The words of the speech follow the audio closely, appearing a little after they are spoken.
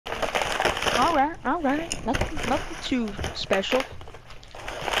Alright. Nothing too special.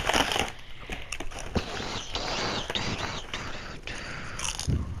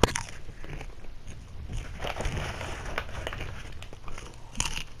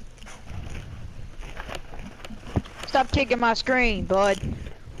 Stop taking my screen, bud.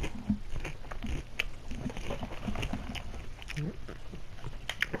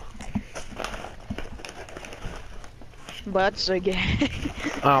 Butts again.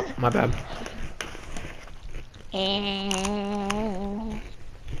 Oh, my bad.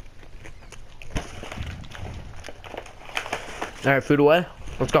 Alright, food away.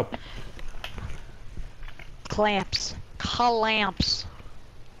 Let's go. Clamps.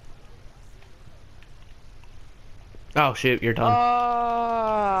 Oh shoot, you're done.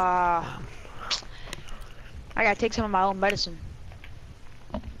 I gotta take some of my own medicine.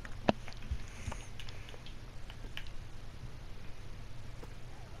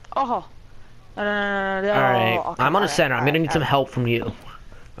 Oh. No. Alright, Okay, I'm on a center. I'm gonna need some help from you.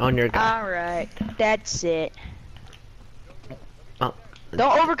 On your guy. Alright, that's it. Oh.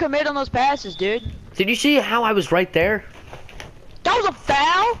 Don't overcommit on those passes, dude. Did you see how I was right there? That was a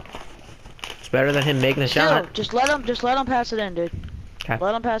foul! It's better than him making a Still, shot. just let him pass it in, dude. Okay.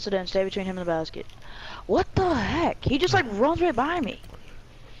 Let him pass it in. Stay between him and the basket. What the heck? He just like runs right by me.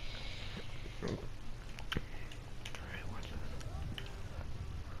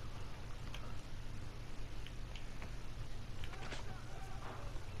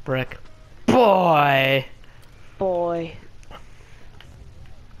 Brick. Boy! Boy.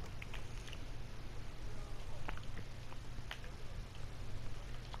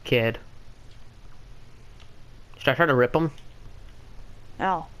 Kid. Should I try to rip him?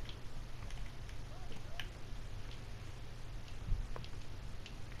 Ow.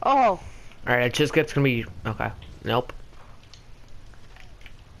 Oh. Alright, it just gets gonna be... Okay. Nope.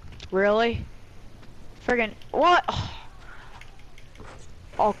 Really? Friggin' what?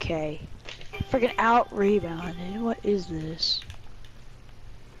 Okay. Friggin' out rebounded. What is this?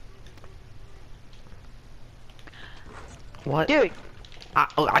 What? Dude.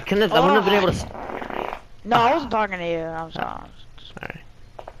 I couldn't have... I wouldn't have been able to... No, I wasn't talking to you. I'm sorry. Alright.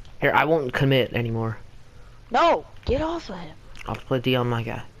 Here, I won't commit anymore. No, get off of him. I'll play D on my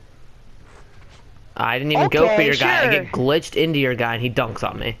guy. I didn't even go for your guy. I sure. get glitched into your guy and he dunks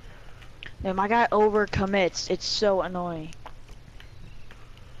on me. No, my guy overcommits. It's so annoying.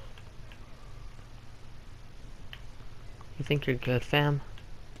 You think you're good, fam?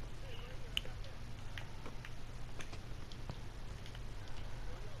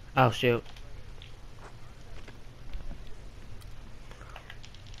 Oh, shoot.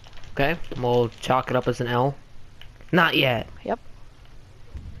 Okay, we'll chalk it up as an L. Not yet. Yep.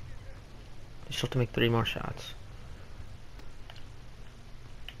 You still have to make 3 more shots.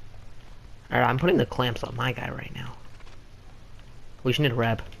 Alright, I'm putting the clamps on my guy right now. We should need a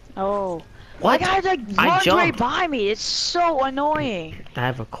rep. Oh. What? My guy like I runs right jumped. by me. It's so annoying. I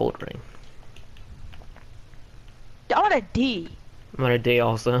have a cold ring. I'm on a D. I'm on a D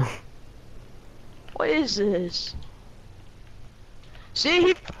also. What is this? See,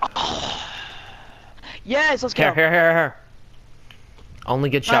 he... Oh. Yes, let's go. Here. Only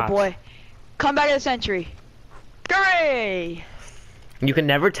good My shots. boy. Come back to the century. Hooray! You can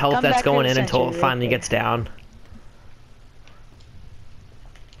never tell if Come that's back to going the in until it century, finally right gets down.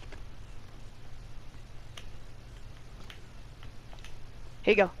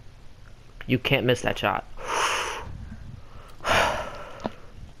 Here you go. You can't miss that shot.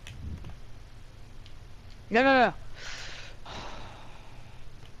 No.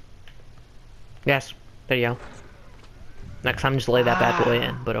 Yes, there you go. Next time just lay that bad boy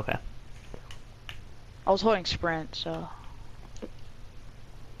in, but okay. I was holding sprint, so.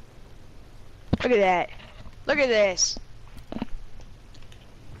 Look at that. Look at this.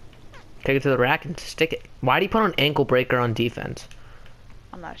 Take it to the rack and stick it. Why do you put an ankle breaker on defense?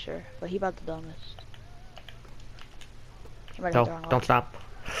 I'm not sure, but he about the dumbest. He might No, have thrown don't off. stop.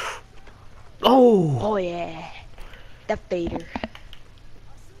 Oh! Oh yeah. That fader.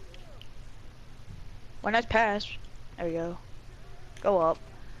 One nice pass. There we go. Go up.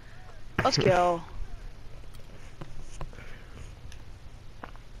 Let's go.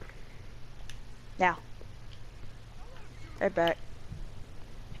 Now. Right back.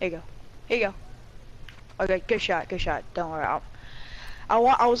 Here you go. Here you go. Okay, good shot. Don't worry.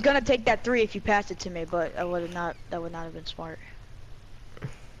 I was gonna take that 3 if you passed it to me, but I would not. That would not have been smart.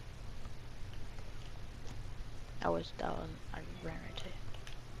 I ran right to it.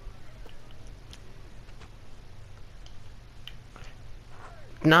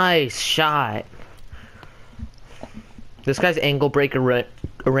 Nice shot. This guy's angle breaker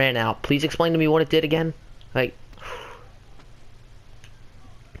ran out. Please explain to me what it did again. Like,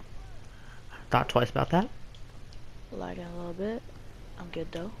 thought twice about that. Lagging a little bit. I'm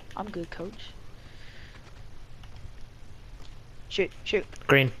good though. I'm good, coach. Shoot, shoot.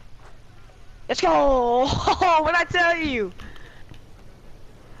 Green. Let's go! What'd I tell you?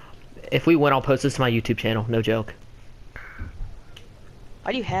 If we win, I'll post this to my YouTube channel. No joke.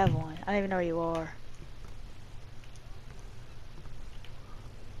 Why do you have one? I don't even know where you are.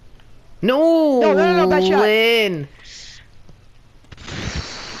 No, no, bad shot. Lynn.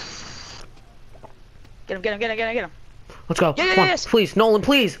 Get him, get him, get him, get him, get him. Let's go. Yeah, Come on, yes. please, Nolan,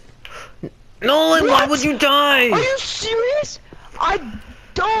 please. Nolan, why What? would you die? Are you serious? I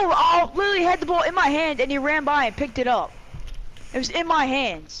literally had the ball in my hand and he ran by and picked it up. It was in my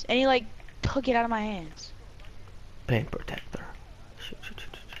hands and he like took it out of my hands. Paint protector. Shoot, shoot, shoot,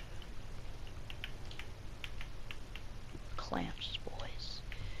 shoot. Clamps, boys.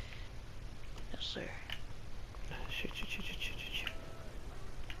 Yes, sir. Shoot, shoot, shoot, shoot, shoot, shoot, shoot.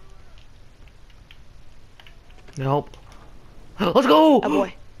 Nope. Let's go! Oh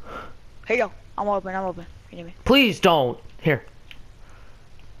boy. Here you go. I'm open, I'm open. You need me? Please don't. Here.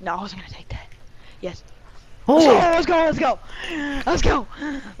 No, I wasn't gonna take that. Yes. Oh! Let's go, let's go, let's go.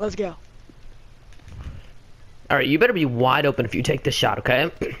 Let's go. Alright, you better be wide open if you take this shot,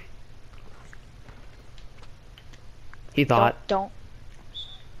 okay? He thought. Don't.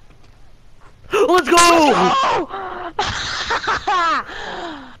 Let's go!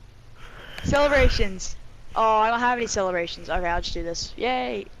 Oh! Celebrations. Oh, I don't have any celebrations. Okay, I'll just do this.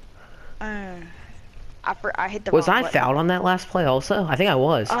 Yay. I hit the Was wrong I button. fouled on that last play also? I think I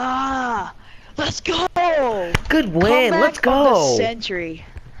was. Ah, let's go. Good win, Comeback let's of go! the century.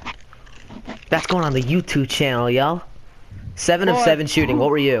 That's going on the YouTube channel, y'all. 7 of Boy. 7 shooting, what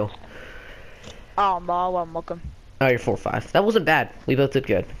were you? Oh, I'm welcome. Oh, you're 4-5. That wasn't bad. We both did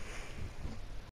good.